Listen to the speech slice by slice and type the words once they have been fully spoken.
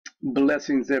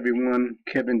Blessings, everyone.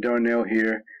 Kevin Darnell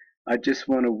here. I just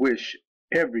want to wish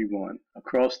everyone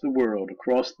across the world,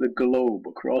 across the globe,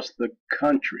 across the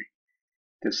country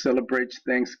that celebrates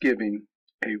Thanksgiving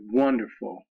a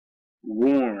wonderful,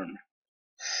 warm,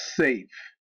 safe,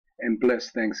 and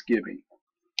blessed Thanksgiving.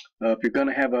 If you're going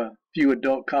to have a few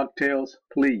adult cocktails,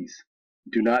 please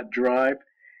do not drive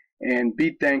and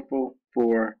be thankful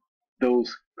for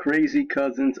those crazy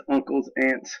cousins, uncles,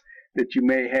 aunts that you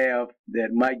may have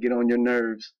that might get on your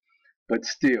nerves, but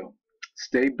still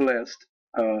stay blessed,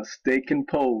 stay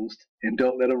composed, and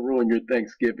don't let them ruin your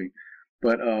Thanksgiving.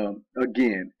 But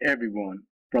again, everyone,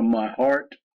 from my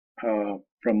heart,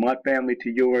 from my family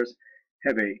to yours,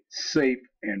 have a safe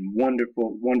and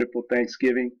wonderful, wonderful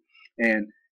Thanksgiving. And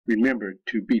remember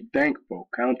to be thankful,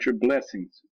 count your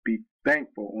blessings, be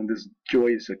thankful on this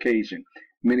joyous occasion.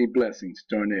 Many blessings,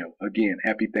 Darnell. Again,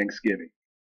 happy Thanksgiving.